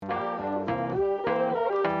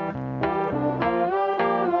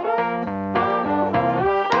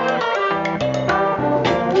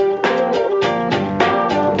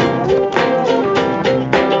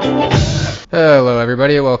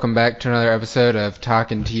welcome back to another episode of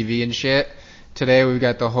Talking TV and Shit. Today we've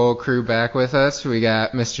got the whole crew back with us. We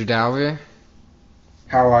got Mr. Dalby.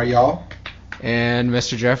 How are y'all? And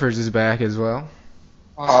Mr. Jeffers is back as well.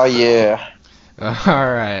 Oh, yeah.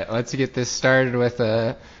 Alright, let's get this started with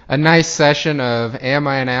a nice session of Am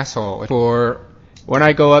I an Asshole? For when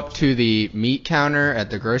I go up to the meat counter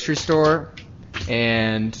at the grocery store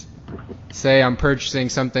and say I'm purchasing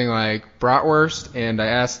something like bratwurst, and I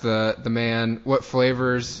ask the man what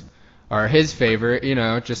flavors are his favorite,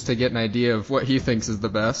 just to get an idea of what he thinks is the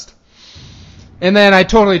best. And then I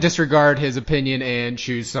totally disregard his opinion and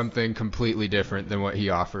choose something completely different than what he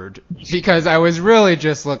offered, because I was really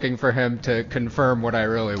just looking for him to confirm what I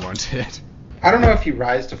really wanted. I don't know if you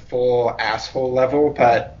rise to full asshole level,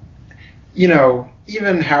 but,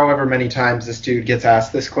 even however many times this dude gets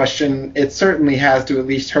asked this question, it certainly has to at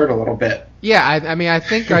least hurt a little bit. Yeah, I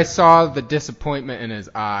think I saw the disappointment in his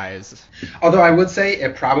eyes. Although I would say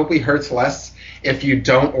it probably hurts less if you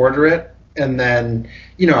don't order it, and then,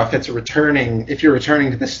 if you're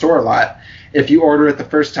returning to the store a lot, if you order it the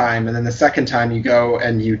first time and then the second time you go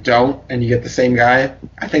and you don't, and you get the same guy,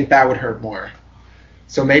 I think that would hurt more.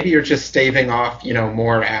 So maybe you're just staving off,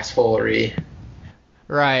 more assholery.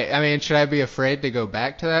 Right. Should I be afraid to go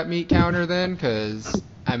back to that meat counter then? Because,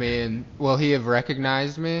 will he have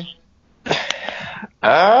recognized me?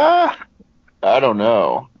 I don't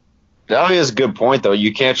know. That is a good point, though.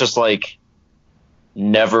 You can't just,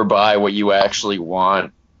 never buy what you actually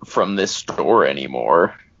want from this store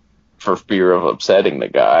anymore for fear of upsetting the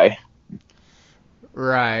guy.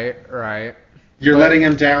 Right. You're letting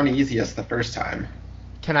him down easiest the first time.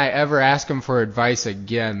 Can I ever ask him for advice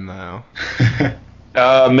again, though?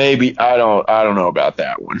 Maybe. I don't know about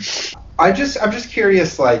that one. I'm just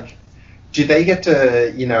curious, do they get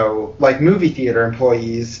to, movie theater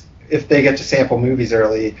employees, if they get to sample movies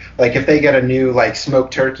early, if they get a new,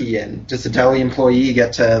 smoked turkey in, does the deli employee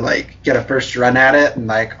get to, get a first run at it and,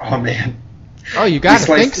 oh, man. Oh, you gotta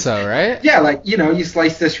think so, right? Yeah, you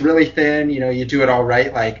slice this really thin, you do it all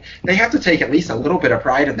right. They have to take at least a little bit of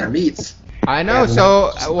pride in their meats. I know,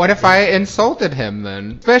 so what if I insulted him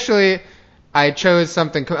then? Especially, I chose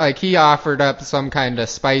something, he offered up some kind of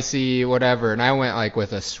spicy whatever, and I went,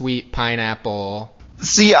 with a sweet pineapple.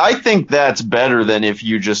 See, I think that's better than if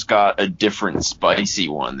you just got a different spicy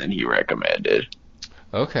one than he recommended.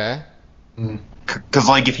 Okay. Because,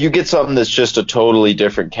 if you get something that's just a totally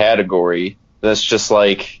different category, that's just,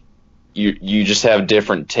 you just have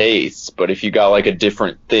different tastes. But if you got, a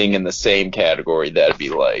different thing in the same category, that'd be,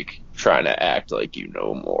 trying to act like you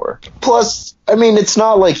know more. Plus, it's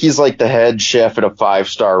not like he's, the head chef at a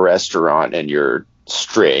 5-star restaurant and you're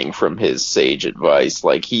straying from his sage advice.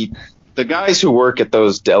 The guys who work at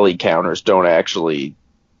those deli counters don't actually,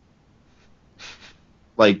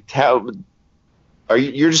 you're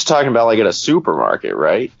just talking about, at a supermarket,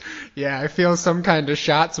 right? Yeah, I feel some kind of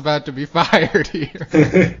shot's about to be fired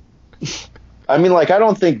here. I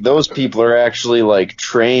don't think those people are actually,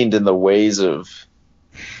 trained in the ways of,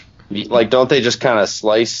 don't they just kind of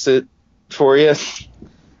slice it for you?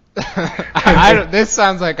 This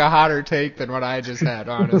sounds like a hotter take than what I just had,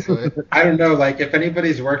 honestly. I don't know, if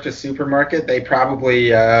anybody's worked a supermarket, they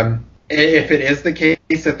probably, if it is the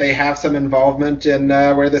case that they have some involvement in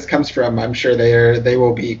where this comes from, I'm sure they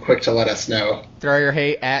will be quick to let us know. Throw your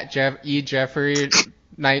hate at Jeffrey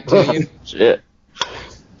 19. Shit.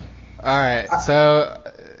 Alright, so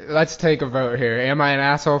let's take a vote here. Am I an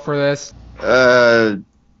asshole for this?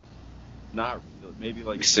 Not maybe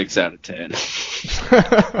 6 out of 10.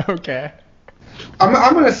 Okay.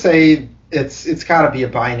 I'm gonna say it's got to be a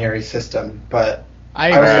binary system, but I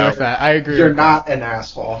agree with that. I agree. You're not an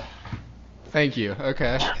asshole. Thank you.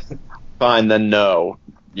 Okay. Fine, then no,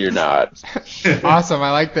 you're not. Awesome.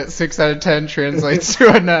 I like that 6 out of 10 translates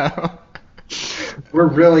to a no. We're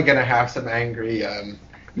really gonna have some angry.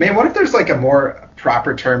 Man, what if there's a more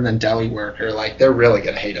proper term than deli worker? They're really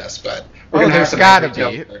gonna hate us, but we're gonna have some angry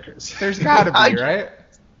deli workers. There's gotta be, right?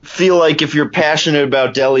 Feel if you're passionate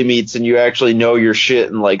about deli meats and you actually know your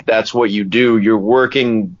shit and that's what you do, you're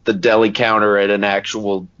working the deli counter at an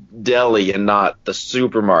actual deli and not the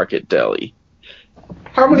supermarket deli.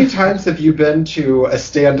 How many times have you been to a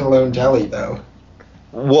standalone deli, though?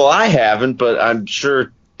 Well, I haven't, but I'm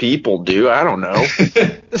sure people do. I don't know.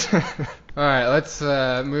 Alright, let's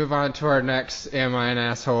move on to our next Am I an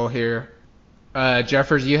Asshole here.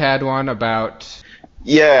 Jeffers, you had one about...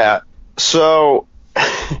 Yeah, so...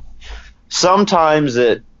 Sometimes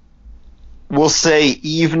we'll say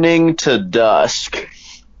evening to dusk.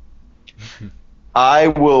 I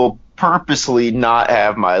will purposely not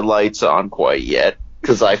have my lights on quite yet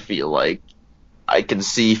because I feel like I can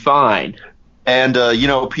see fine. And,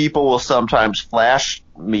 people will sometimes flash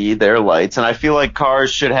me their lights, and I feel like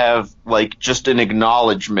cars should have, like, just an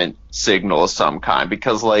acknowledgement signal of some kind,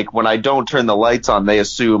 because, like, when I don't turn the lights on, they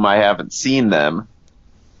assume I haven't seen them.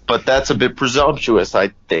 But that's a bit presumptuous, I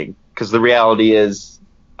think, because the reality is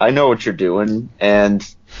I know what you're doing, and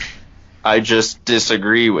I just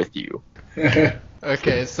disagree with you.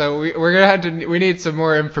 Okay, so we're gonna we need some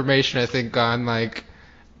more information, I think, on, like,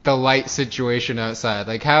 the light situation outside.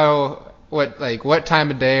 Like, what time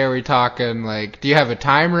of day are we talking? Like, do you have a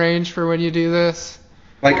time range for when you do this?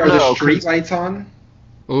 Like, are the street lights on?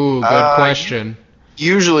 Ooh, good question.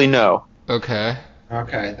 Usually no. Okay.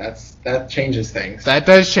 Okay, that changes things. That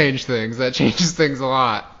does change things. That changes things a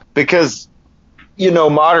lot. Because,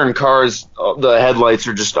 modern cars, the headlights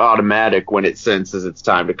are just automatic when it senses it's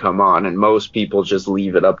time to come on, and most people just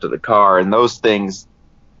leave it up to the car, and those things,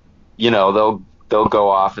 they'll go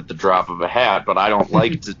off at the drop of a hat, but I don't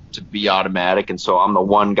like to be automatic, and so I'm the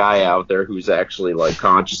one guy out there who's actually, like,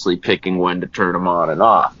 consciously picking when to turn them on and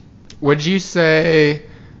off. Would you say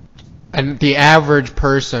the average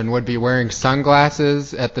person would be wearing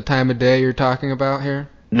sunglasses at the time of day you're talking about here?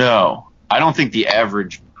 No, I don't think the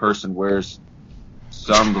average person wears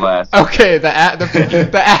sunglasses. Okay, the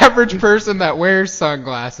average person that wears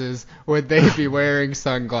sunglasses, would they be wearing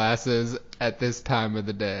sunglasses at this time of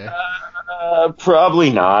the day? Probably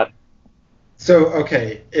not. So,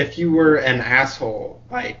 okay, if you were an asshole,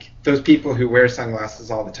 like those people who wear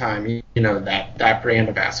sunglasses all the time, that brand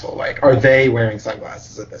of asshole, like, are they wearing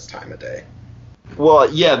sunglasses at this time of day?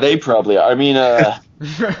 Well, yeah, they probably are. I mean, I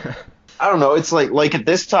don't know. It's like at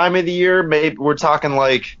this time of the year, maybe we're talking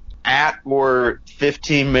like at or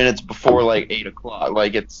 15 minutes before like 8 o'clock.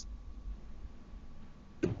 Like it's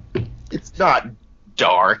not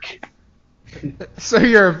dark. So do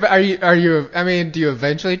you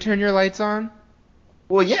eventually turn your lights on?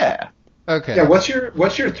 Well, yeah. Okay. Yeah, what's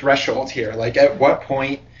your threshold here? Like, at what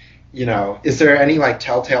point, is there any, like,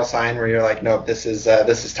 telltale sign where you're like, nope, this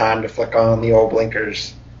is time to flick on the old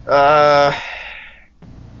blinkers?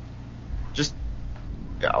 Just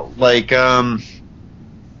like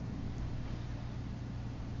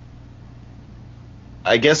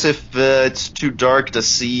I guess if it's too dark to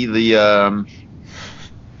see the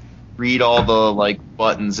read all the, like,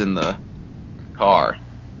 buttons in the car.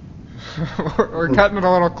 We're cutting it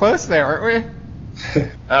a little close there, aren't we?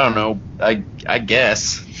 I don't know. I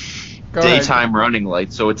guess. Go Daytime ahead. running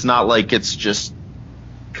lights, so it's not like it's just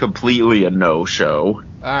completely a no-show. All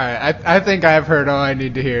right, I think I've heard all I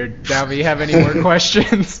need to hear. Dalby, you have any more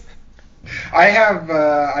questions?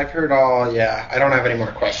 I've heard all, yeah. I don't have any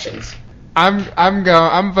more questions. I'm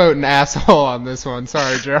voting asshole on this one.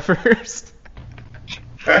 Sorry, Jeffers.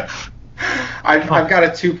 I've got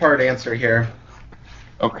a two-part answer here.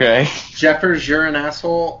 Okay. Jeffers, you're an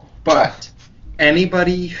asshole, but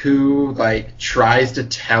anybody who, like, tries to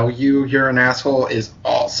tell you you're an asshole is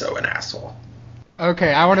also an asshole.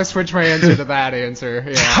 Okay, I want to switch my answer to that answer.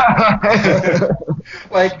 Yeah.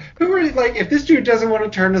 Like, if this dude doesn't want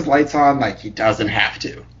to turn his lights on, like, he doesn't have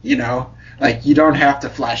to, Like, you don't have to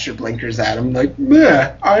flash your blinkers at him, like,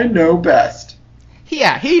 meh, I know best.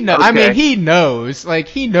 Yeah, he knows. Okay. I mean, he knows. Like,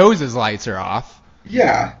 he knows his lights are off.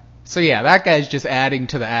 Yeah. So yeah, that guy's just adding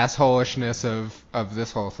to the assholishness of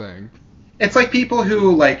this whole thing. It's like people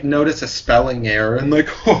who, like, notice a spelling error and, like,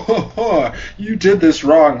 you did this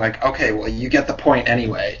wrong. Like, okay, well, you get the point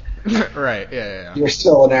anyway. Right, yeah. You're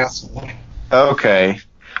still an asshole. Okay.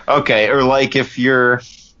 Or, like, if you're,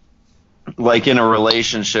 like, in a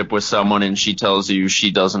relationship with someone and she tells you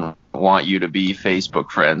she doesn't want you to be Facebook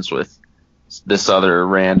friends with this other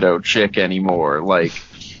rando chick anymore, like,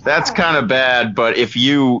 that's kind of bad, but if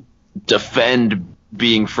you defend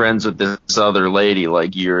being friends with this other lady,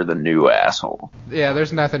 like, you're the new asshole. Yeah,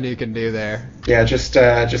 there's nothing you can do there. Yeah, just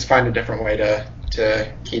find a different way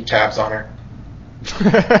to keep tabs on her.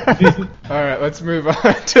 Alright, let's move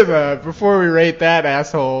on to before we rate that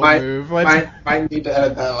asshole move. I need to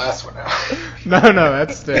edit that last one out. No,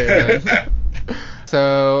 that's staying.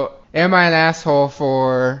 So, am I an asshole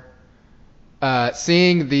for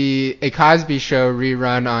seeing a Cosby Show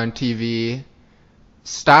rerun on TV,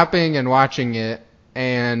 stopping and watching it,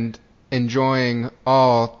 and enjoying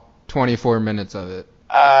all 24 minutes of it?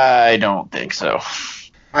 I don't think so.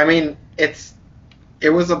 I mean, it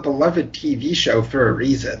was a beloved TV show for a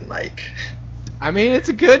reason. Like, I mean, it's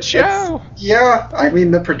a good show. Yeah, I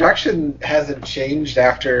mean, the production hasn't changed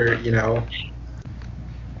after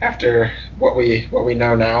what we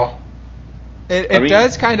know now. It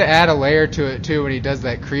does kind of add a layer to it too when he does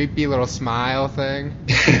that creepy little smile thing.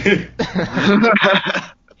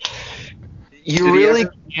 You really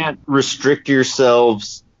can't restrict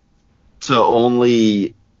yourselves to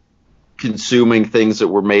only consuming things that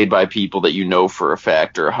were made by people that you know for a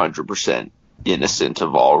fact are 100% innocent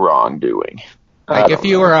of all wrongdoing. Like, if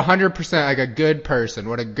you were 100% like a good person,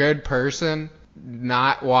 would a good person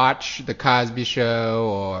not watch The Cosby Show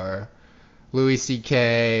or Louis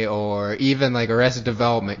C.K. or even like Arrested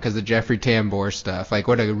Development because of Jeffrey Tambor stuff? Like,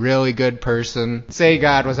 would a really good person say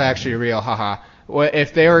God was actually real? Haha.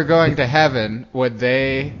 If they were going to heaven, would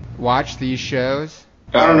they watch these shows?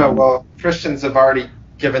 I don't know. Well, Christians have already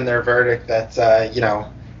given their verdict that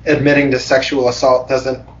admitting to sexual assault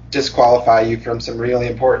doesn't disqualify you from some really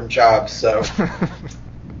important jobs. So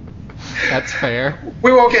that's fair.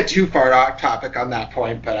 We won't get too far off topic on that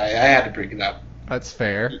point, but I had to bring it up. That's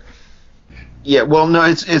fair. Yeah, well, no,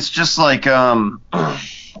 it's just like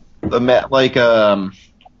it's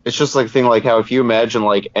just like a thing like how if you imagine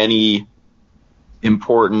like any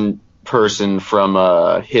important person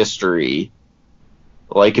from history,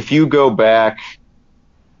 like if you go back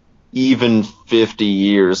even 50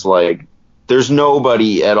 years, like there's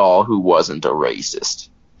nobody at all who wasn't a racist.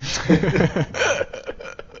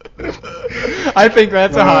 I think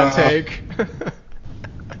that's a hot take.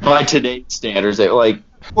 By today's standards, like.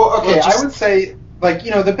 Well, okay, I would say, like,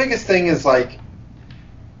 the biggest thing is, like,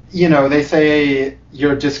 they say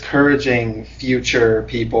you're discouraging future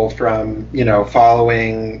people from,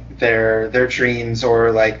 following their dreams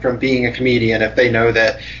or, like, from being a comedian if they know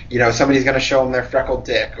that, somebody's going to show them their freckled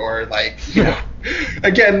dick or, like,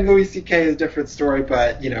 again, Louis C.K. is a different story,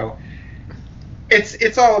 but,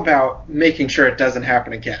 it's all about making sure it doesn't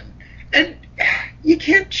happen again. And you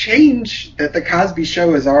can't change that the Cosby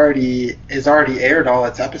Show is already aired all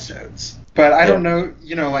its episodes. But I don't know,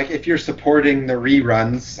 like if you're supporting the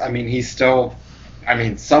reruns,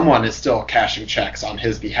 someone is still cashing checks on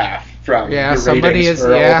his behalf from the ratings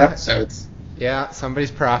for old episodes. Yeah,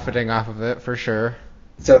 somebody's profiting off of it for sure.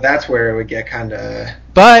 So that's where it would get kind of.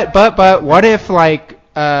 But what if like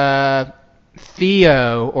Theo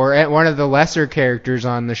or one of the lesser characters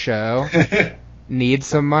on the show needs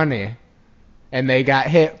some money? And they got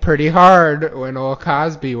hit pretty hard when old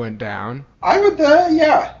Cosby went down. I would,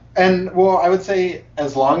 yeah. And, well, I would say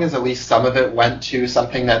as long as at least some of it went to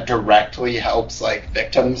something that directly helps, like,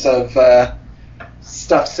 victims of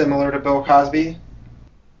stuff similar to Bill Cosby,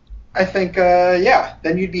 I think,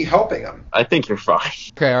 then you'd be helping them. I think you're fine.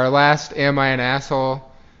 Okay, our last Am I an Asshole?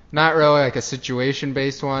 Not really like a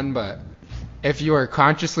situation-based one, but if you are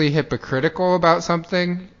consciously hypocritical about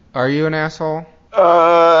something, are you an asshole?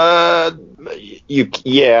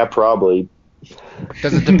 Yeah, probably.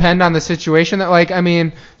 Does it depend on the situation?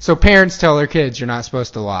 So parents tell their kids you're not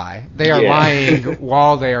supposed to lie. They are lying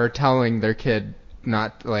while they are telling their kid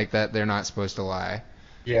not like that they're not supposed to lie.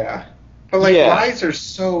 Yeah. But lies are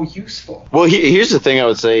so useful. Well, here's the thing I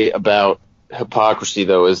would say about hypocrisy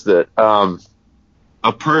though is that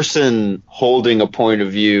a person holding a point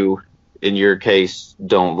of view, in your case,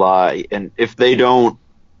 don't lie, and if they don't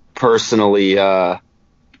personally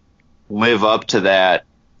live up to that,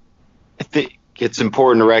 I think it's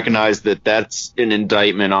important to recognize that that's an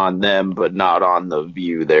indictment on them, but not on the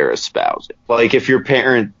view they're espousing. Like if you're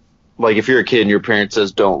a kid and your parent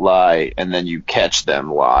says don't lie, and then you catch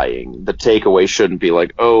them lying, the takeaway shouldn't be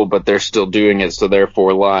like, oh, but they're still doing it, so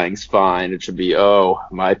therefore lying's fine. It should be, oh,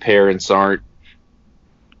 my parents aren't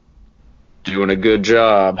doing a good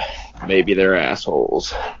job. Maybe they're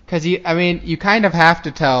assholes. Because you kind of have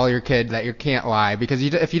to tell your kid that you can't lie, because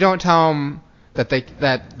if you don't tell them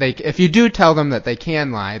if you do tell them that they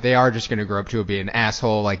can lie, they are just going to grow up to be an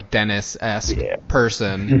asshole, like Dennis-esque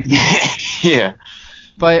person. Yeah.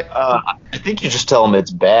 But I think you just tell them it's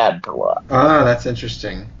bad to lie. Ah, that's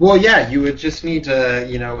interesting. Well, yeah, you would just need to,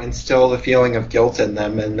 instill the feeling of guilt in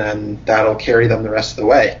them, and then that'll carry them the rest of the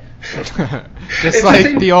way. Just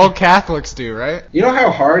like the old Catholics do, right? You know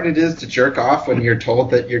how hard it is to jerk off when you're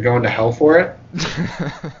told that you're going to hell for it?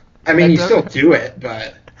 You still do it,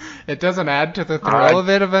 but... It doesn't add to the thrill of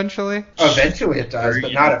it eventually? Eventually it does,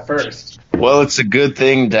 but not at first. Well, it's a good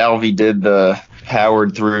thing Dalvey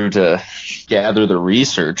powered through to gather the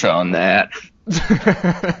research on that.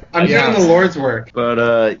 I'm doing the Lord's work. But,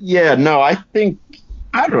 I don't know. I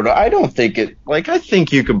don't think it... I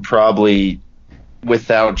think you can probably...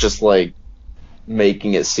 without just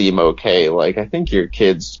making it seem okay, I think your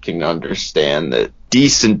kids can understand that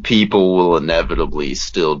decent people will inevitably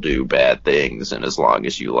still do bad things, and as long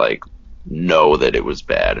as you know that it was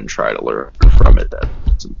bad and try to learn from it,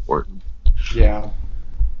 that's important. Yeah.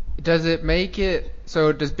 Does it make it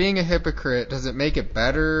does being a hypocrite, does it make it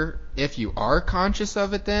better if you are conscious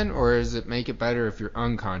of it then, or does it make it better if you're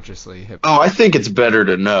unconsciously hypocrite? Oh, I think it's better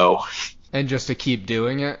to know. And just to keep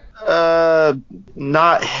doing it?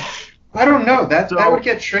 I don't know. That So- would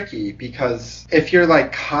get tricky because if you're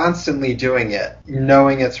like constantly doing it,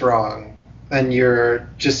 knowing it's wrong, and you're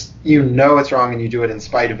just it's wrong and you do it in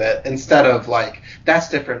spite of it, instead of like that's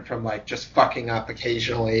different from like just fucking up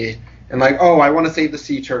occasionally and like, oh, I want to save the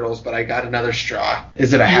sea turtles, but I got another straw.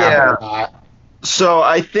 Is it a habit or not? So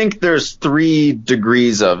I think there's 3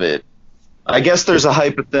 degrees of it. I guess there's a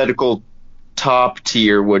hypothetical top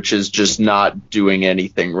tier, which is just not doing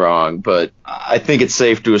anything wrong, but I think it's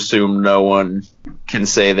safe to assume no one can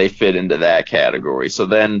say they fit into that category. So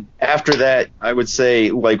then after that, I would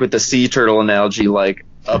say, like with the sea turtle analogy, like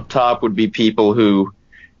up top would be people who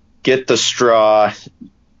get the straw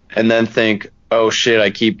and then think, oh shit,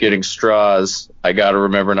 I keep getting straws. I got to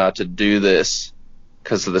remember not to do this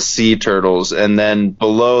because of the sea turtles. And then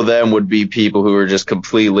below them would be people who are just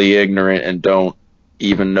completely ignorant and don't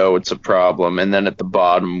even know it's a problem. And then at the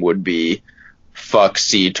bottom would be fuck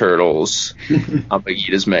sea turtles. I'm gonna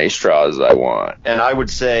eat as many straws as I want. And I would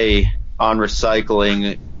say on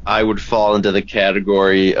recycling, I would fall into the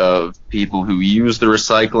category of people who use the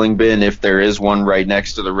recycling bin if there is one right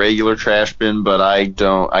next to the regular trash bin, but I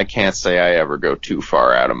can't say I ever go too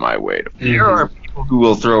far out of my way. There are people who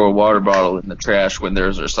will throw a water bottle in the trash when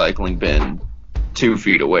there's a recycling bin 2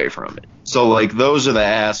 feet away from it. So, like, those are the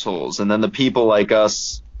assholes. And then the people like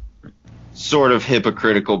us, sort of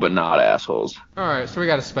hypocritical but not assholes. All right, so we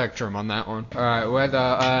got a spectrum on that one. All right,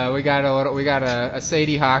 we got a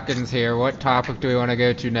Sadie Hawkins here. What topic do we want to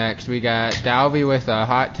go to next? We got Dalby with a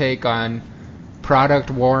hot take on product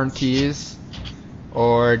warranties,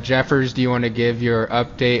 or Jeffers, do you want to give your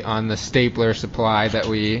update on the stapler supply that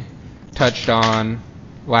we touched on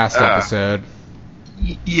last episode?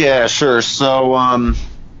 Yeah, sure. So,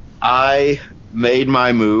 I made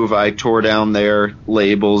my move. I tore down their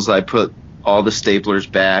labels. I put all the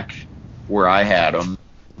staplers back where I had them.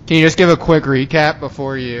 Can you just give a quick recap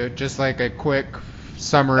before you, just like a quick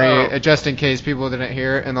summary, just in case people didn't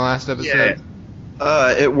hear it in the last episode?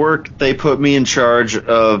 Yeah. It worked. They put me in charge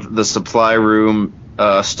of the supply room,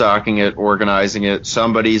 stocking it, organizing it.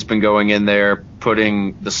 Somebody's been going in there,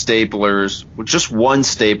 putting the staplers, with just one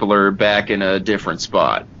stapler, back in a different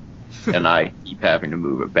spot. And I keep having to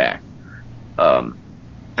move it back.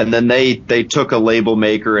 And then they took a label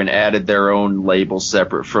maker and added their own label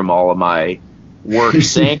separate from all of my work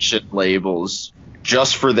sanctioned labels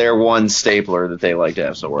just for their one stapler that they like to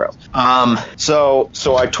have somewhere else. So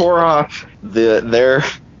I tore off their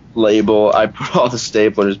label. I put all the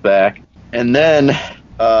staplers back, and then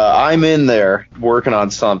I'm in there working on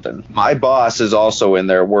something. My boss is also in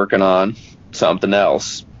there working on something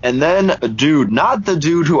else. And then a dude, not the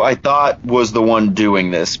dude who I thought was the one doing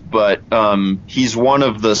this, but he's one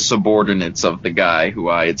of the subordinates of the guy who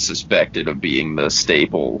I had suspected of being the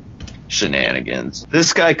staple shenanigans.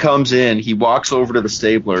 This guy comes in, he walks over to the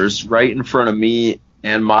staplers right in front of me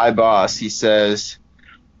and my boss. He says,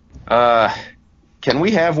 can we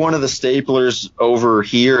have one of the staplers over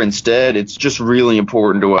here instead? It's just really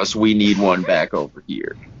important to us. We need one back over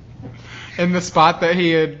here. In the spot that he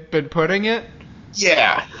had been putting it?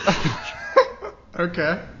 Yeah.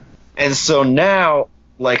 Okay. And so now,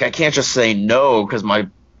 like, I can't just say no because my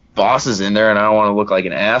boss is in there and I don't want to look like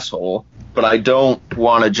an asshole, but I don't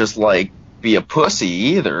want to just, like, be a pussy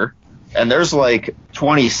either. And there's, like,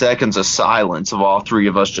 20 seconds of silence of all 3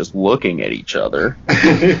 of us just looking at each other.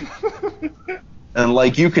 And,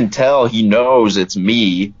 like, you can tell he knows it's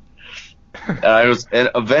me. And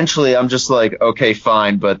eventually I'm just like, okay,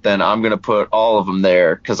 fine, but then I'm going to put all of them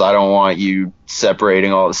there because I don't want you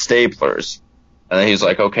separating all the staplers. And then he's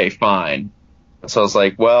like, okay, fine. So I was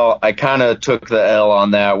like, well, I kind of took the L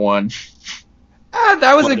on that one.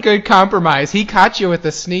 That was a good compromise. He caught you with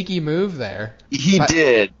a sneaky move there. He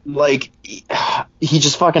did. Like, he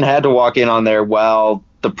just fucking had to walk in on there while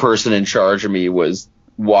the person in charge of me was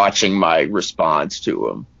watching my response to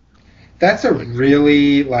him. That's a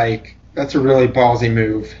really ballsy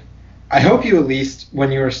move. I hope you at least,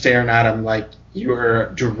 when you were staring at him, like, you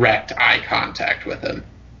were direct eye contact with him.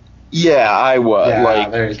 Yeah, I was. Yeah,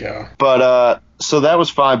 like, there you go. But, so that was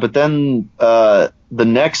fine. But then, the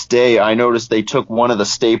next day I noticed they took one of the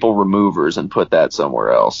staple removers and put that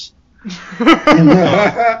somewhere else.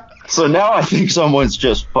 So now I think someone's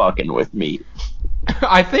just fucking with me.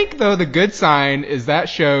 I think, though, the good sign is that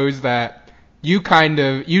shows that you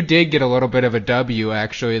did get a little bit of a W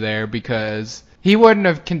actually there, because he wouldn't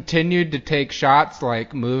have continued to take shots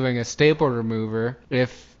like moving a staple remover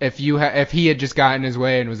if he had just gotten his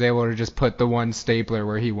way and was able to just put the one stapler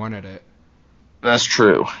where he wanted it. That's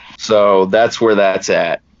true. So that's where that's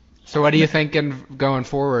at. So what are you thinking going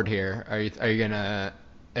forward here? Are you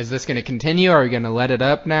is this gonna continue? Are you gonna let it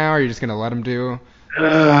up now? Or are you just gonna let him do?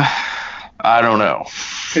 I don't know.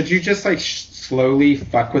 Could you just like slowly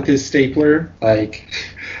fuck with his stapler? Like,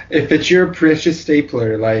 if it's your precious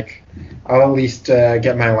stapler, like, I'll at least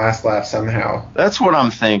get my last laugh somehow. That's what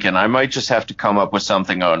I'm thinking. I might just have to come up with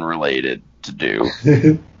something unrelated to do.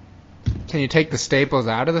 Can you take the staples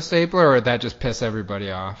out of the stapler, or would that just piss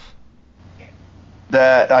everybody off?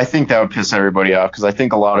 I think that would piss everybody off, because I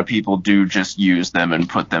think a lot of people do just use them and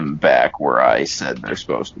put them back where I said they're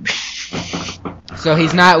supposed to be. So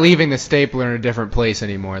he's not leaving the stapler in a different place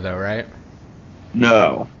anymore, though, right?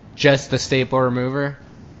 No. Just the staple remover?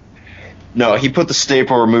 No, he put the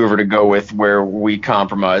staple remover to go with where we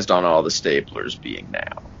compromised on all the staplers being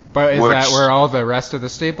now. But is that where all the rest of the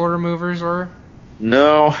staple removers were?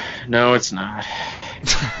 No, it's not.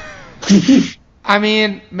 I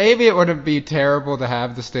mean, maybe it wouldn't be terrible to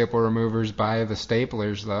have the staple removers by the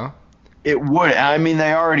staplers, though. It would. I mean,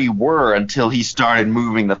 they already were until he started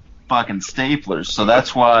moving the fucking staplers. So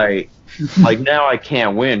that's why, like, now I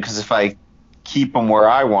can't win, because if I keep them where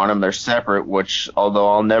I want them, they're separate, which,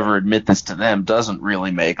 although I'll never admit this to them, doesn't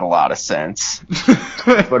really make a lot of sense.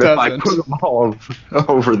 But if I put them all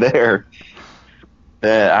over there,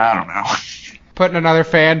 I don't know. Putting another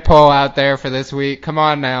fan poll out there for this week. Come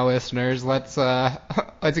on now, listeners. Let's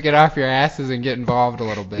get off your asses and get involved a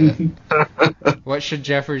little bit. What should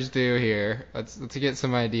Jeffers do here? Let's get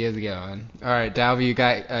some ideas going. All right, Dalvey, you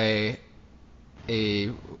got a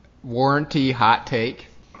warranty hot take.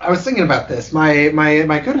 I was thinking about this. My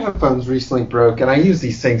good headphones recently broke, and I use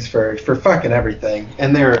these things for fucking everything,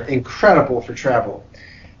 and they're incredible for travel.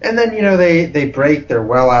 And then, you know, they break, they're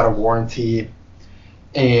well out of warranty,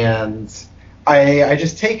 and I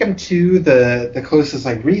just take them to the closest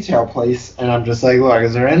like retail place, and I'm just like, look,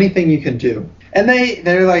 is there anything you can do? And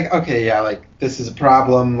they're like, okay, yeah, like this is a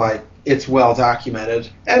problem, like it's well documented.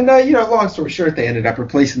 And you know, long story short, they ended up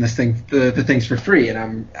replacing the things for free,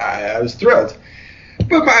 and I was thrilled.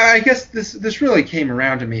 But I guess this really came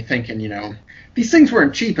around to me thinking, you know, these things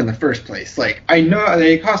weren't cheap in the first place. Like, I know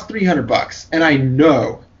they cost $300, and I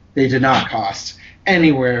know they did not cost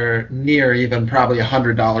anywhere near even probably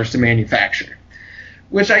 $100 to manufacture.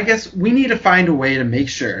 Which I guess we need to find a way to make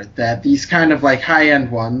sure that these kind of like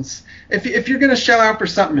high-end ones, if you're going to shell out for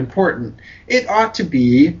something important, it ought to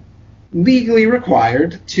be legally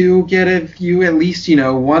required to give you at least, you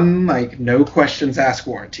know, one like no questions asked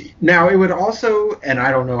warranty. Now it would also, and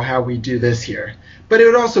I don't know how we do this here, but it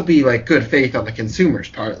would also be like good faith on the consumer's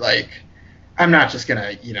part. Like, I'm not just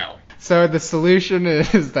gonna, you know. So the solution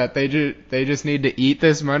is that they just need to eat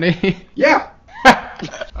this money? Yeah.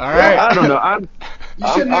 All right. I don't know. You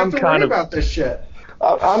shouldn't have to worry about this shit.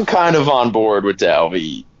 I'm kind of on board with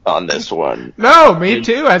Dalvey on this one. No, me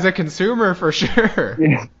too, as a consumer for sure.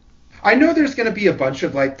 Yeah. I know there's going to be a bunch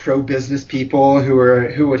of like pro-business people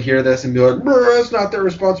who would hear this and be like, it's not their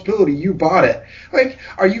responsibility. You bought it. Like,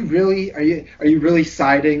 are you really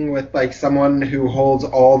siding with like someone who holds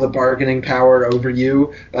all the bargaining power over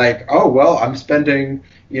you? Like, oh well, I'm spending,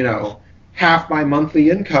 you know, half my monthly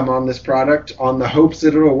income on this product on the hopes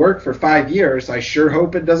that it'll work for 5 years. I sure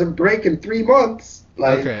hope it doesn't break in 3 months.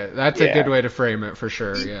 Like, okay, that's a good way to frame it for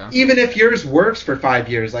sure. Yeah. Even if yours works for 5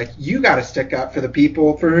 years, like you got to stick up for the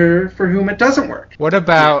people for whom it doesn't work. What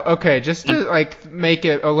about just to like make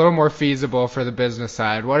it a little more feasible for the business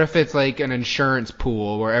side? What if it's like an insurance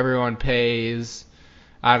pool where everyone pays,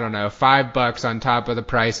 I don't know, $5 on top of the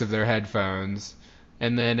price of their headphones,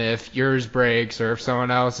 and then if yours breaks or if someone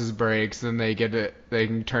else's breaks, then they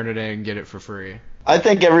can turn it in and get it for free. I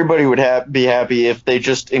think everybody would be happy if they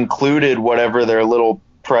just included whatever their little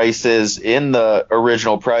price is in the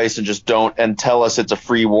original price and just don't tell us it's a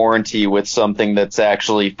free warranty with something that's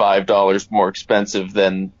actually $5 more expensive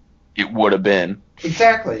than it would have been.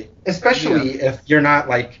 Exactly. Especially if you're not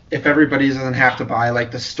like, if everybody doesn't have to buy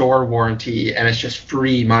like the store warranty and it's just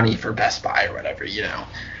free money for Best Buy or whatever, you know.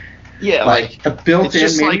 Yeah, like a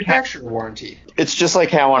built-in manufacturer like warranty. It's just like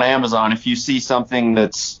how on Amazon, if you see something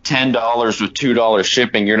that's $10 with $2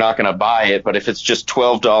 shipping, you're not going to buy it. But if it's just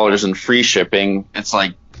 $12 and free shipping, it's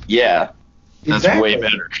like, yeah, that's way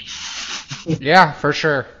better. Yeah, for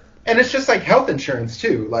sure. And it's just like health insurance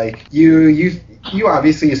too. Like you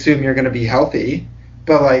obviously assume you're going to be healthy,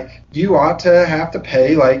 but like you ought to have to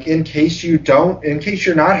pay like in case you're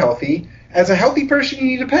not healthy. As a healthy person, you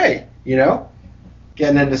need to pay. You know.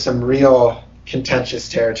 Getting into some real contentious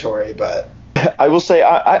territory, but I will say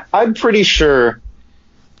I'm pretty sure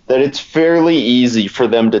that it's fairly easy for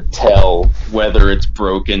them to tell whether it's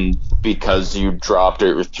broken because you dropped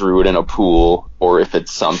it or threw it in a pool, or if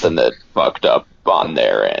it's something that fucked up on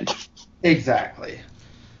their end. Exactly.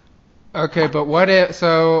 Okay, but what if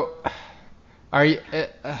Are you?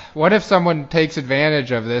 What if someone takes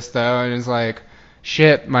advantage of this though and is like,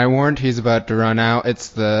 "Shit, my warranty's about to run out. It's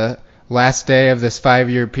the last day of this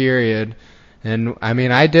 5-year period." And I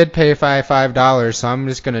mean, I did pay $5, so I'm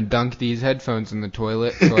just gonna dunk these headphones in the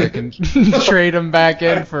toilet so I can trade them back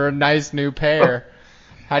in for a nice new pair.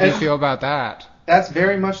 How do you feel about that? That's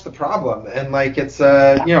very much the problem, and like it's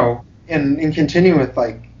in continuing with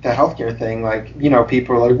like the healthcare thing, like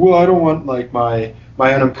people are like, well, I don't want like my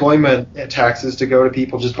unemployment taxes to go to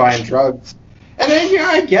people just buying drugs, and then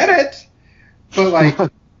I get it, but like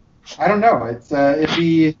I don't know,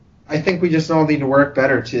 I think we just all need to work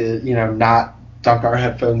better to not dunk our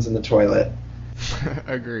headphones in the toilet.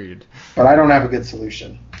 Agreed. But I don't have a good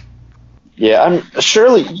solution. Yeah, I'm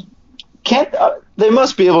surely can't. They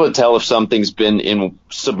must be able to tell if something's been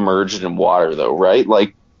submerged in water, though, right?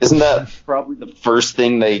 Like, isn't that probably the first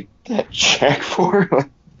thing they check for?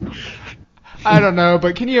 I don't know,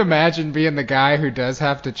 but can you imagine being the guy who does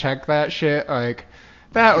have to check that shit? Like,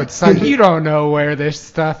 that would suck. You don't know where this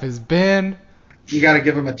stuff has been. You got to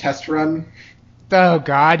give them a test run. Oh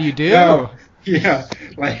God, you do. No. Yeah,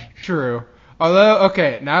 like true. Although,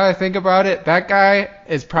 okay, now that I think about it, that guy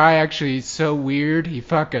is probably actually so weird. He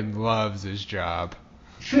fucking loves his job.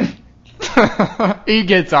 He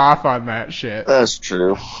gets off on that shit. That's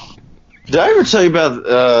true. Did I ever tell you about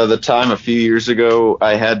the time a few years ago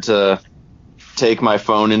I had to take my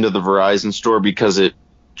phone into the Verizon store because it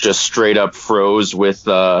just straight up froze with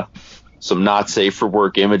some not safe for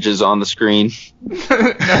work images on the screen? No,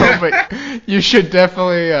 but you should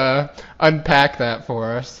definitely unpack that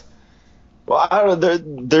for us. Well,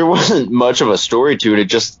 there wasn't much of a story to it. It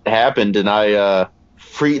just happened, and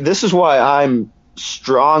this is why I'm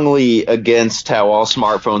strongly against how all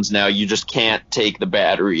smartphones now, you just can't take the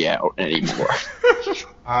battery out anymore.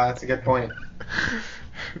 That's a good point.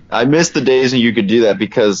 I miss the days when you could do that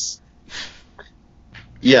because,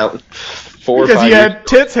 yeah, because you had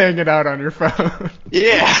tits hanging out on your phone.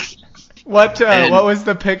 Yeah. What was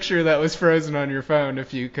the picture that was frozen on your phone,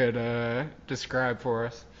 if you could describe for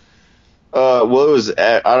us? Well, it was.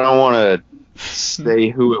 I don't want to say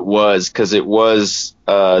who it was because it was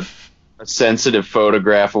a sensitive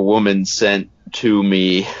photograph a woman sent to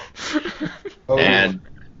me, and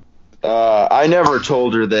I never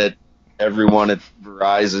told her that everyone at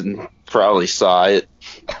Verizon probably saw it,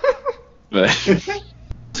 but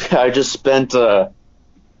I just spent a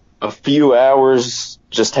few hours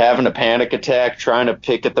just having a panic attack trying to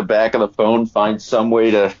pick at the back of the phone, find some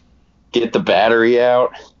way to get the battery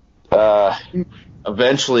out.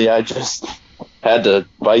 Eventually I just had to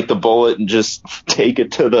bite the bullet and just take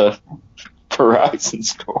it to the Verizon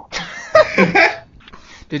store.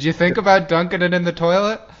 Did you think about dunking it in the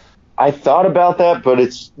toilet? I thought about that, but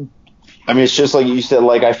it's just like you said,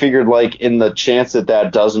 like I figured like in the chance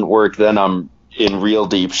that doesn't work, then I'm in real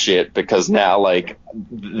deep shit because now like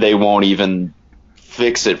they won't even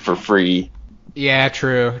fix it for free. Yeah,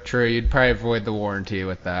 true. You'd probably avoid the warranty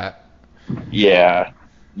with that. Yeah,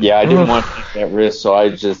 I didn't want to take that risk, so I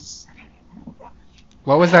just...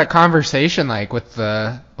 What was that conversation like with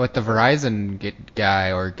the Verizon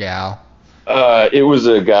guy or gal? It was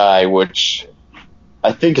a guy, which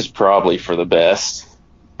I think is probably for the best.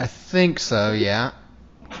 I think so, yeah.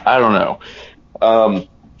 I don't know.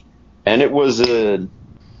 And it was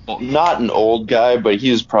not an old guy, but he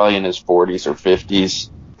was probably in his 40s or 50s.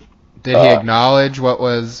 Did he acknowledge what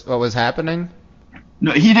was happening?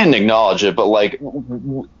 No, he didn't acknowledge it, but like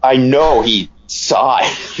I know he saw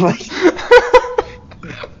it.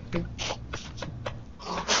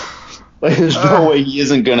 Like there's no way he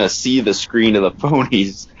isn't gonna see the screen of the phone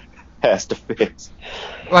he has to fix.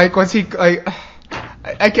 Like, was he like?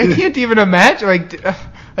 I can't even imagine.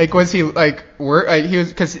 Like was he like work? Like he was,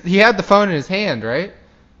 because he had the phone in his hand, right?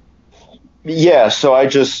 Yeah. So I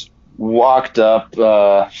just walked up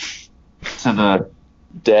to the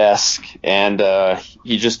desk, and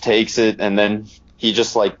he just takes it, and then he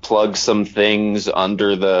just like plugs some things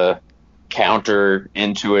under the counter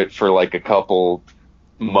into it for like a couple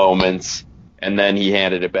moments, and then he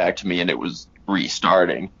handed it back to me, and it was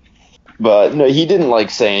restarting. But no, he didn't like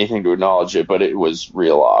say anything to acknowledge it, but it was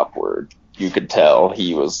real awkward. You could tell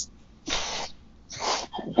he was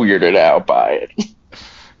weirded out by it.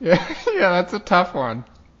 Yeah, that's a tough one.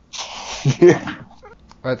 Yeah.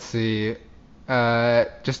 Let's see.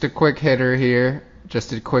 Just a quick hitter here,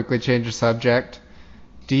 just to quickly change the subject.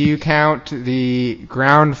 Do you count the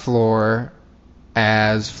ground floor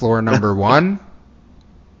as floor number 1?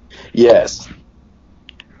 Yes.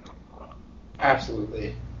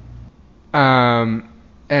 Absolutely. And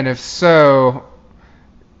if so,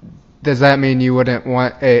 Does that mean you wouldn't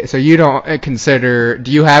want a, so you don't consider,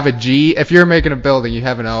 do you have a G? If you're making a building, you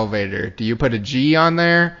have an elevator. Do you put a G on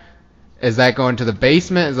there? Is that going to the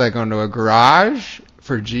basement? Is that going to a garage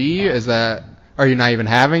for G? Are you not even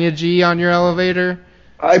having a G on your elevator?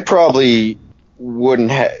 I probably wouldn't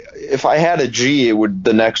have. If I had a G,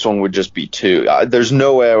 the next one would just be 2. There's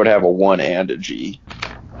no way I would have a 1 and a G.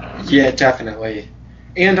 Yeah, definitely.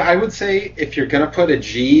 And I would say if you're going to put a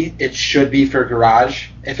G, it should be for garage.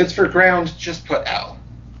 If it's for ground, just put L.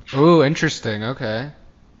 Ooh, interesting. Okay.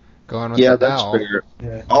 Going with Yeah, the that's L. fair.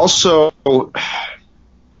 Yeah. Also,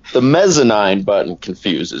 the mezzanine button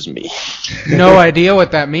confuses me. No idea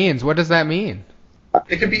what that means. What does that mean?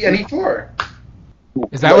 It could be any floor.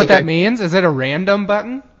 Is that what that means? Is it a random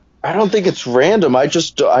button? I don't think it's random. I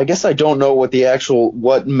guess I don't know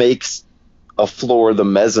what makes a floor the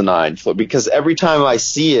mezzanine floor, because every time I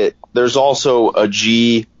see it, there's also a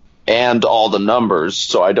G and all the numbers,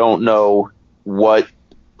 so I don't know what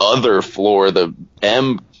other floor the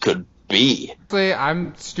M could be.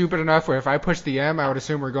 I'm stupid enough where if I push the M, I would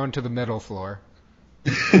assume we're going to the middle floor.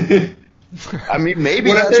 I mean, maybe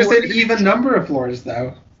What if that's there's what an even number of floors,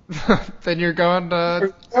 though? Then you're going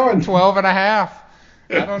to Going 12 and a half.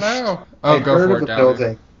 I don't know. Oh, I've go heard for of it, a Downer.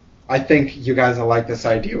 building. I think you guys will like this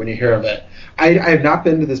idea when you hear of it. I have not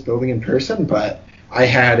been to this building in person, but I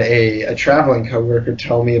had a traveling coworker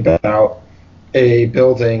tell me about a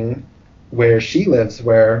building where she lives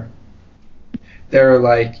where there are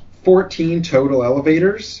like 14 total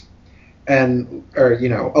elevators or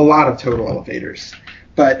a lot of total elevators.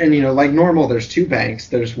 But, like normal, there's 2 banks.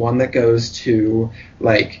 There's one that goes to,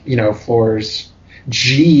 floors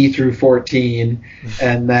G through 14,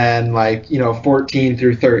 and then, 14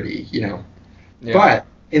 through 30, Yeah. But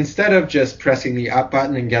instead of just pressing the up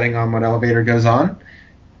button and getting on what elevator goes on,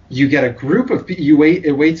 you get a group of people.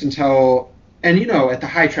 It waits until, and, at the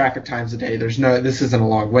high traffic times of day, this isn't a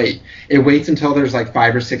long wait. It waits until there's,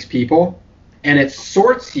 5 or 6 people, and it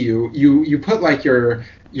sorts you. You put,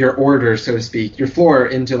 your order, so to speak, your floor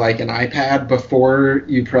into an iPad before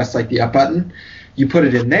you press the up button. You put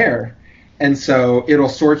it in there, and so it'll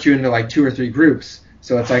sort you into 2 or 3 groups.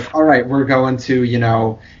 So it's all right, we're going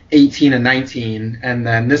to 18 and 19, and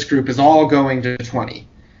then this group is all going to 20,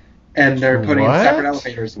 and they're putting in separate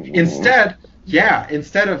elevators instead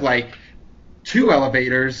of 2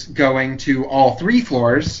 elevators going to all 3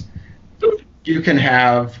 floors. You can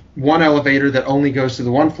have 1 elevator that only goes to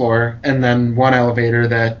the 1 floor, and then 1 elevator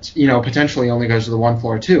that, potentially only goes to the 1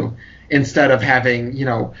 floor too, instead of having,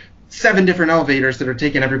 7 different elevators that are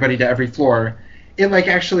taking everybody to every floor. It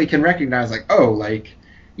actually can recognize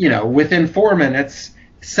within 4 minutes,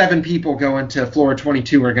 7 people going to floor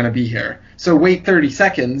 22 are going to be here. So wait 30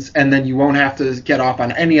 seconds, and then you won't have to get off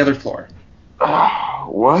on any other floor.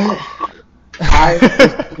 What? I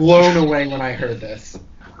was blown away when I heard this.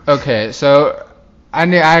 Okay, so I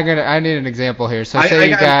need an example here. So say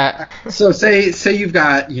you've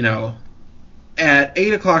got, at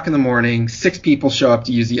 8 o'clock in the morning, 6 people show up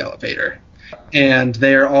to use the elevator, and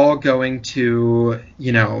they're all going to,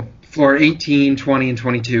 floor 18, 20, and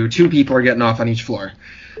 22. 2 people are getting off on each floor.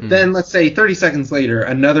 Then let's say 30 seconds later,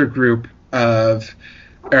 another group or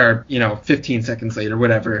 15 seconds later,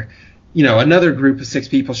 whatever, another group of 6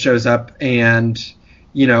 people shows up, and,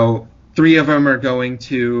 3 of them are going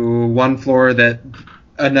to 1 floor that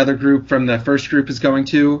another group from the first group is going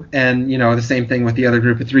to, and, the same thing with the other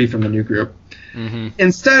group of 3 from the new group. Mm-hmm.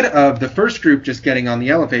 Instead of the first group just getting on the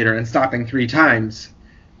elevator and stopping 3 times,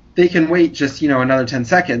 they can wait just, another 10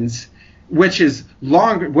 seconds, which is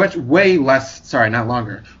way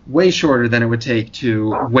shorter than it would take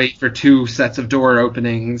to wait for 2 sets of door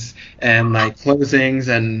openings and, closings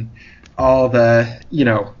and all the,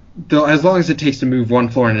 as long as it takes to move 1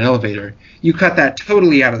 floor in an elevator. You cut that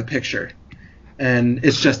totally out of the picture, and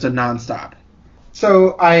it's just a nonstop.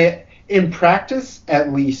 So in practice,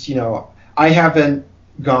 at least, I haven't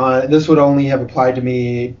gone, this would only have applied to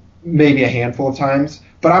me maybe a handful of times,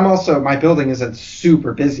 but my building isn't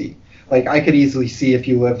super busy. I could easily see if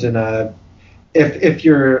you lived in if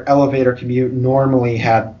your elevator commute normally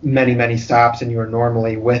had many, many stops and you were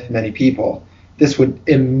normally with many people, this would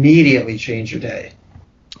immediately change your day.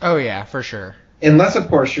 Oh yeah, for sure. Unless, of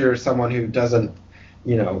course, you're someone who doesn't,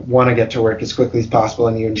 want to get to work as quickly as possible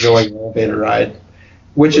and you enjoy your elevator ride,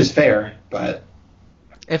 which is fair, but...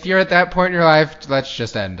 If you're at that point in your life, let's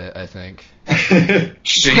just end it, I think.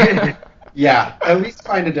 Yeah, at least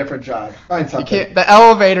find a different job. Find something. The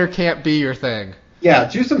elevator can't be your thing. Yeah,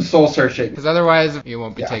 do some soul searching. Because otherwise, you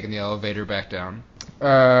won't be taking the elevator back down.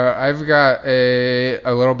 I've got a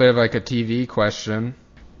little bit of a TV question.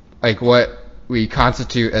 we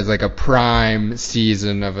constitute as like a prime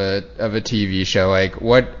season of a TV show?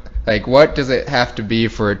 What does it have to be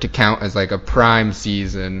for it to count as like a prime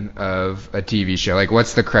season of a TV show? Like,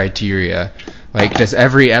 what's the criteria? Like, does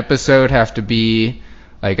every episode have to be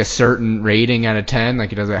like a certain rating out of 10?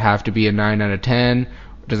 Like, does it have to be a 9 out of 10?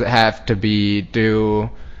 Does it have to be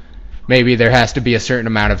maybe there has to be a certain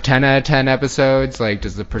amount of 10 out of 10 episodes? Like,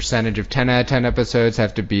 does the percentage of 10 out of 10 episodes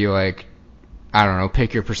have to be like, I don't know,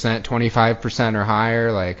 pick your percent, 25% or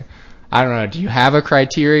higher? Like, I don't know. Do you have a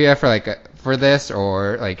criteria for this,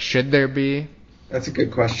 or like, should there be? That's a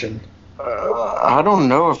good question. I don't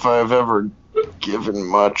know if I've ever given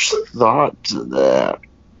much thought to that,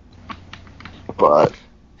 but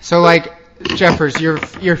so like, Jeffers, your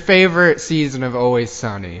favorite season of Always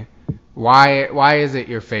Sunny. Why is it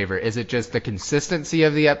your favorite? Is it just the consistency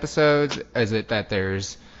of the episodes? Is it that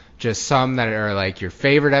there's just some that are like your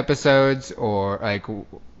favorite episodes, or like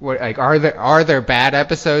what? Like, are there bad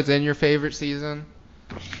episodes in your favorite season?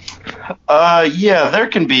 Yeah, there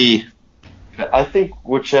can be. I think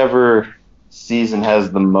whichever season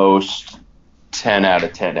has the most 10 out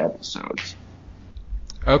of 10 episodes.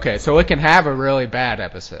 Okay, so it can have a really bad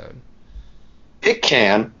episode. It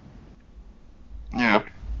can. Yeah.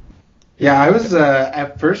 Yeah, I was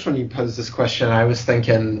at first when you posed this question, I was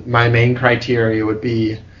thinking my main criteria would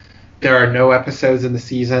be there are no episodes in the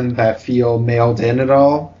season that feel mailed in at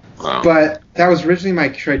all. Wow. But that was originally my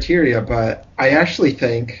criteria, but I actually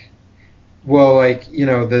think, well, like, you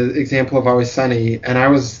know, the example of Always Sunny, and I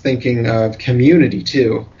was thinking of Community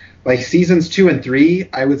too. Like, seasons 2 and 3,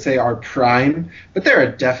 I would say are prime, but there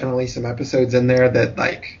are definitely some episodes in there that,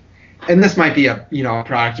 like, and this might be a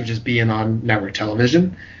product of just being on network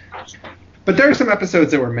television, but there are some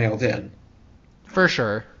episodes that were mailed in. For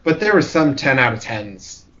sure. But there were some 10 out of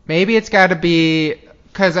 10s. Maybe it's got to be,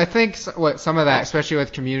 because I think some of that, especially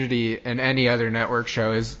with Community and any other network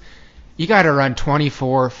show, is you got to run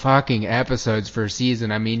 24 fucking episodes for a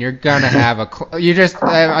season. I mean, you're gonna have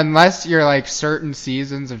unless you're like certain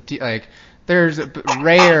seasons of like, there's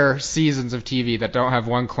rare seasons of TV that don't have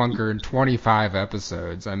one clunker in 25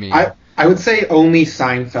 episodes. I mean, I would say only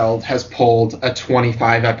Seinfeld has pulled a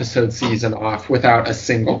 25 episode season off without a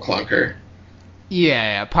single clunker.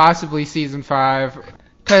 Yeah, possibly season 5.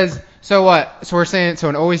 So we're saying, so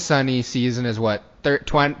an Always Sunny season is what,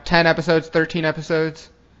 10 episodes, 13 episodes?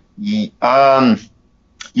 Yeah,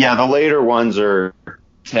 the later ones are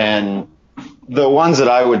 10. The ones that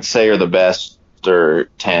I would say are the best are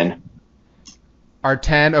 10. Are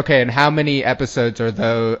 10? Okay, and how many episodes are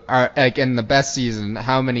those? Like, in the best season,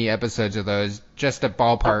 how many episodes of those, just a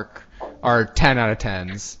ballpark, are 10 out of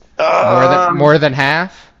 10s? More than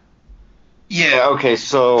half? Yeah, okay,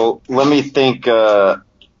 so let me think.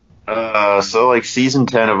 So like season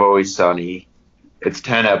 10 of Always Sunny, it's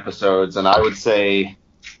 10 episodes, and I would say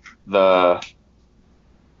the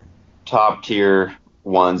top tier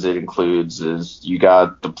ones it includes is you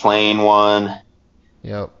got the Plane one.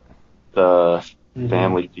 Yep. The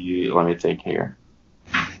Family Feud. Let me think here.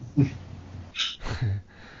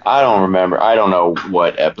 I don't remember. I don't know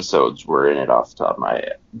what episodes were in it off the top of my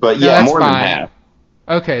head. But No, yeah, that's more fine. than half.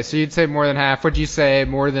 Okay, so you'd say more than half. Would you say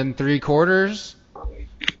more than 3/4?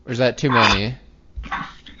 Or is that too many?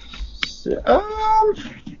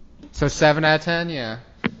 So 7 out of 10, yeah.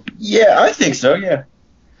 Yeah, I think so, yeah.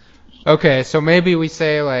 Okay, so maybe we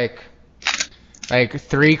say like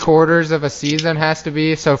 3/4 of a season has to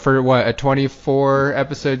be. So for what, a 24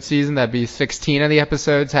 episode season, that'd be 16 of the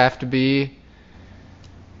episodes have to be.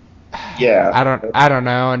 Yeah. I don't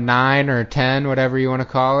know, a 9 or a 10, whatever you want to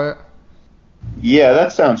call it. Yeah,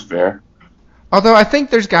 that sounds fair. Although I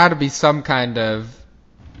think there's got to be some kind of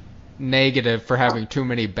negative for having too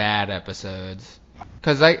many bad episodes.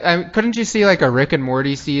 Because couldn't you see like a Rick and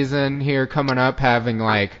Morty season here coming up having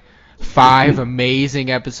like 5 amazing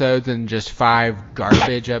episodes and just 5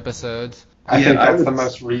 garbage episodes? I think that's the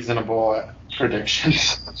most reasonable prediction.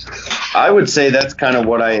 I would say that's kind of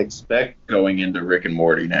what I expect going into Rick and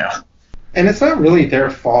Morty now. And it's not really their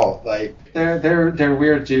fault. Like, they're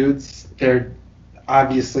weird dudes. They're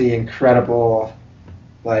obviously incredible,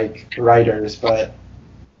 like, writers, but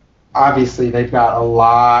obviously they've got a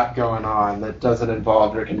lot going on that doesn't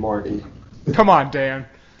involve Rick and Morty. Come on, Dan.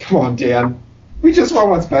 Come on, Dan. We just want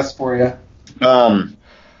what's best for you.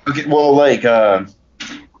 Okay, well, like,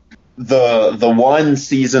 the one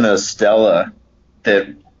season of Stella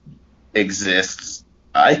that exists,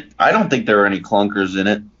 I don't think there are any clunkers in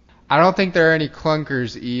it. I don't think there are any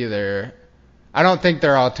clunkers either. I don't think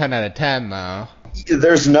they're all 10 out of 10, though.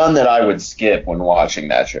 There's none that I would skip when watching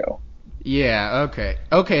that show. Yeah, okay.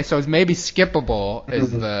 Okay, so it's maybe skippable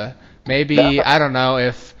is the... Maybe, I don't know,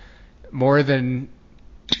 if more than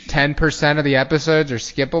 10% of the episodes are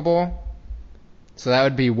skippable. So that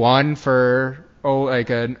would be 1 for like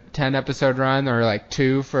a 10 episode run, or like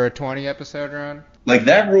 2 for a 20 episode run. Like,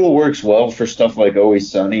 that rule works well for stuff like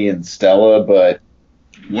Always Sunny and Stella, but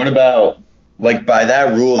what about, like, by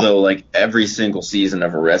that rule, though, like, every single season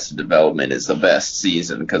of Arrested Development is the best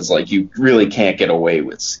season, because, like, you really can't get away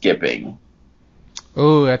with skipping.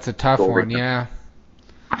 Ooh, that's a tough one, yeah.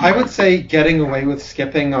 I would say getting away with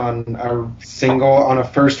skipping on a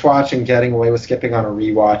first watch and getting away with skipping on a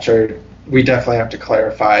rewatch, we definitely have to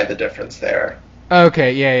clarify the difference there.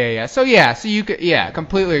 Okay, yeah. So you could,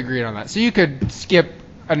 completely agreed on that. So you could skip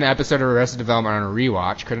an episode of Arrested Development on a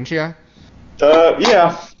rewatch, couldn't you?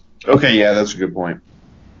 Yeah. Okay, yeah, that's a good point.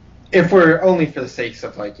 If we're only for the sakes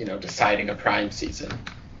of, like, deciding a prime season.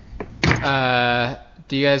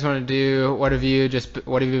 Do you guys want to do, what have you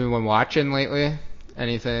been watching lately?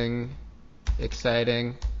 Anything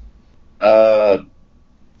exciting? I've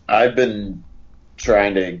been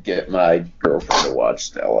trying to get my girlfriend to watch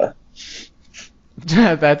Stella.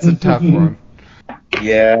 That's a tough one.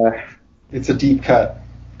 Yeah. It's a deep cut.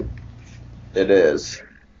 It is.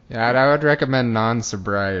 Yeah, I would recommend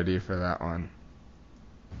non-sobriety for that one.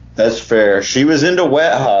 That's fair. She was into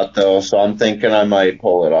Wet Hot, though, so I'm thinking I might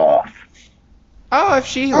pull it off. Oh, if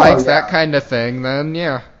she likes that kind of thing, then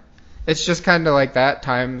yeah. It's just kind of like that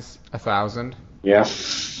times 1,000. Yeah.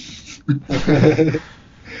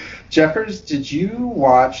 Jeffers, did you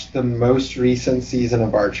watch the most recent season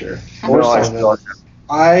of Archer? No, I still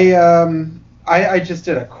haven't. I just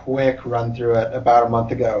did a quick run through it about a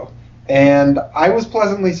month ago, and I was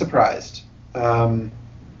pleasantly surprised.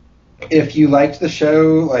 If you liked the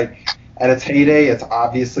show, like, at its heyday, it's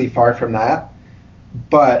obviously far from that.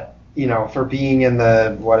 But, for being in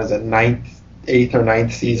the, 8th or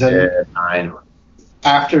 9th season, Yeah, 9.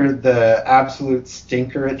 after the absolute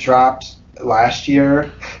stinker it dropped last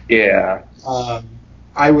year, Yeah.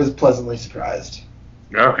 I was pleasantly surprised.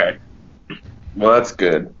 Okay. Well, that's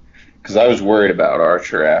good. Because I was worried about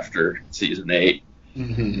Archer after season 8.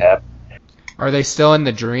 Mm-hmm. Yep. Are they still in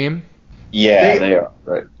the dream? Yeah, they are.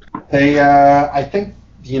 Right. They, I think,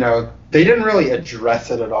 they didn't really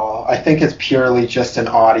address it at all. I think it's purely just an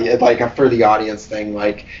audio, like a for the audience thing.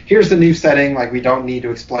 Like, here's the new setting. Like, we don't need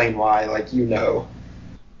to explain why. Like,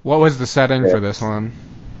 What was the setting for this one?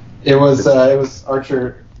 It was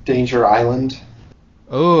Archer Danger Island.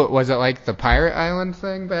 Oh, was it like the Pirate Island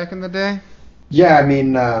thing back in the day? Yeah, I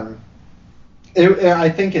mean, I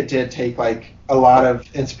think it did take, like, a lot of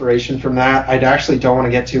inspiration from that. I actually don't want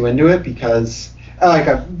to get too into it because, like,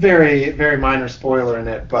 a very, very minor spoiler in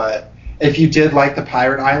it, but if you did like the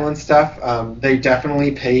Pirate Island stuff, they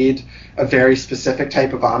definitely paid a very specific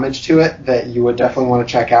type of homage to it that you would definitely want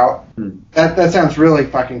to check out. That sounds really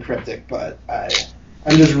fucking cryptic, but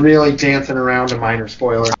I'm just really dancing around a minor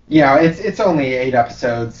spoiler. It's only 8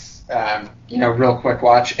 episodes, real quick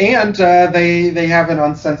watch, and they have an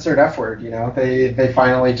uncensored F word. They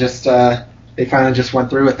finally just went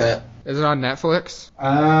through with it. Is it on Netflix?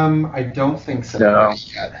 I don't think so. No.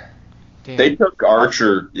 Yet. Damn. They took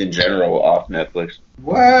Archer in general off Netflix.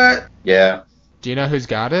 What? Yeah. Do you know who's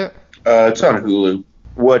got it? It's on Hulu,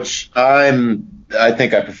 which I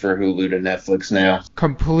think I prefer Hulu to Netflix now.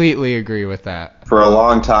 Completely agree with that. For a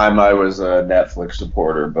long time, I was a Netflix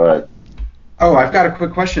supporter, but Oh, I've got a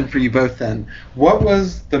quick question for you both then. What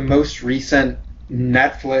was the most recent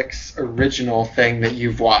Netflix original thing that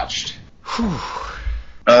you've watched?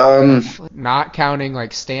 Not counting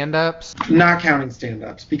like stand-ups. Not counting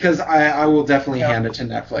stand-ups, because I will definitely hand it to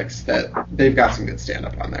Netflix that they've got some good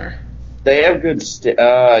stand-up on there. they have good.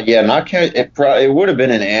 Not count. It would have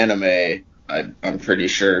been an anime. I'm pretty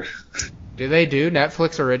sure. Do they do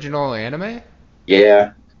Netflix original anime?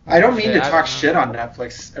 Yeah. I don't mean to I talk don't know. shit on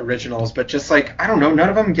Netflix originals, but just like, I don't know, none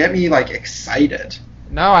of them get me like excited.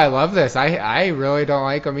 No, I love this. I really don't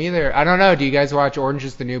like them either. I don't know. Do you guys watch Orange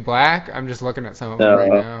is the New Black? I'm just looking at some of them No.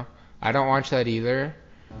 right now. I don't watch that either.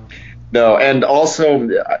 No, and also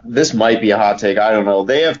this might be a hot take. I don't know.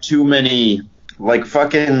 They have too many, like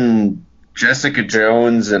fucking Jessica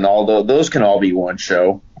Jones and all those can all be one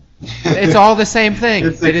show. It's all the same thing.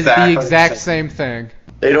 It's It is the exactly exact the same thing.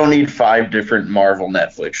 They don't need 5 different Marvel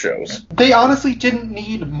Netflix shows. They honestly didn't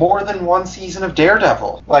need more than one season of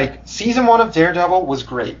Daredevil. Like, season 1 of Daredevil was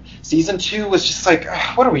great. Season 2 was just like,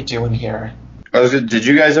 ugh, what are we doing here? Did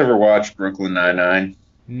you guys ever watch Brooklyn Nine-Nine?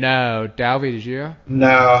 No, Dalby, did you?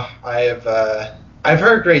 No, I've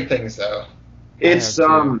heard great things though. It's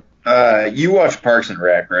have you watch Parks and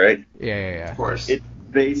Rec, right? Yeah. Of course. It's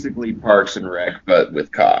basically Parks and Rec, but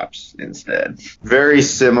with cops instead. Very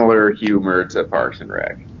similar humor to Parks and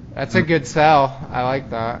Rec. That's a good sell. I like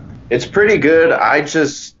that. It's pretty good.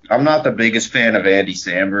 I'm not the biggest fan of Andy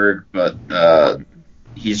Samberg, but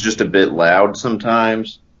he's just a bit loud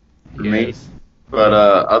sometimes for me. But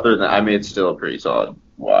other than, I mean, it's still a pretty solid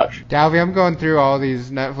watch. Dalvey, I'm going through all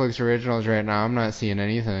these Netflix originals right now. I'm not seeing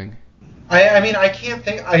anything. I mean, I can't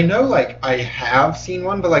think. I know, like, I have seen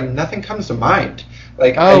one, but, like, nothing comes to mind.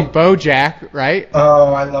 Like, BoJack, right?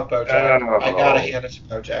 Oh, I love BoJack. I gotta hand it to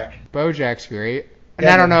BoJack. BoJack's great. And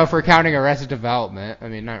Yeah, I don't know if we're counting Arrested Development. I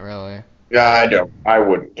mean, not really. Yeah, I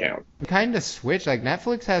wouldn't count. Kind of switch. Like,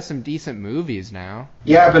 Netflix has some decent movies now.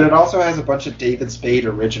 Yeah, but it also has a bunch of David Spade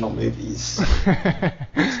original movies.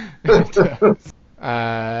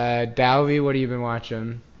 Dalvey, what have you been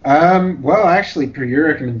watching? Well, actually, per your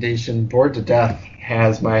recommendation, Bored to Death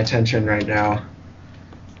has my attention right now.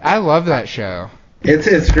 I love that show.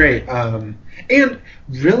 It's great. And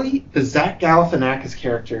really, the Zach Galifianakis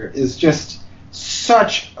character is just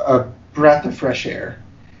such a breath of fresh air.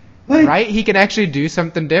 Like, Right? He can actually do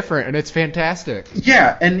something different, and it's fantastic.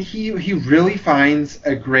 yeah, and he really finds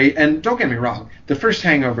a great. And don't get me wrong, the first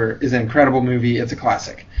Hangover is an incredible movie. It's a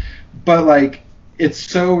classic, but like, it's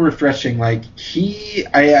so refreshing. Like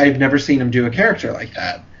I've never seen him do a character like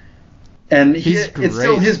that, and He's it's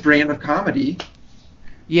still great. his brand of comedy.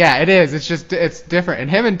 Yeah, it is. It's different. And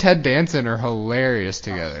him and Ted Danson are hilarious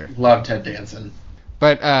together. Love Ted Danson.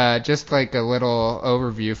 But just like a little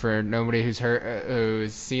overview for nobody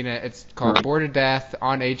who's seen it. It's called Bored to Death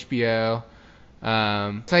on HBO.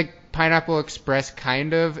 It's like Pineapple Express,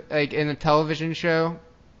 kind of like in a television show.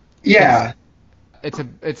 Yeah,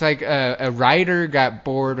 It's like a writer got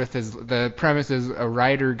bored with the premise is a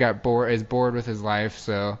writer is bored with his life,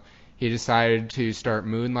 so he decided to start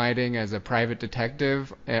moonlighting as a private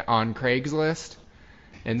detective on Craigslist.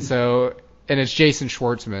 And it's Jason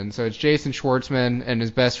Schwartzman. So it's Jason Schwartzman and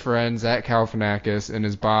his best friend Zach Galifianakis and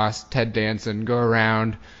his boss Ted Danson go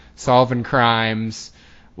around solving crimes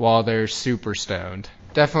while they're super stoned.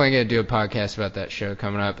 Definitely gonna do a podcast about that show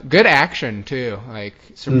coming up. Good action too, like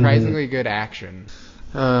surprisingly good action.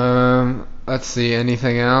 Let's see,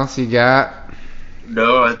 anything else you got?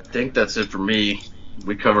 No, I think that's it for me.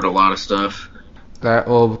 We covered a lot of stuff. That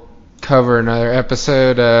will cover another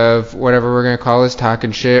episode of whatever we're gonna call this,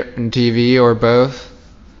 talking shit and TV or both.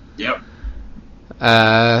 Yep.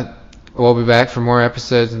 We'll be back for more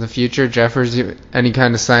episodes in the future. Jeffers, any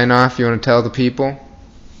kind of sign off you want to tell the people?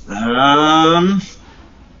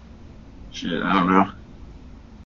 Shit, I don't know.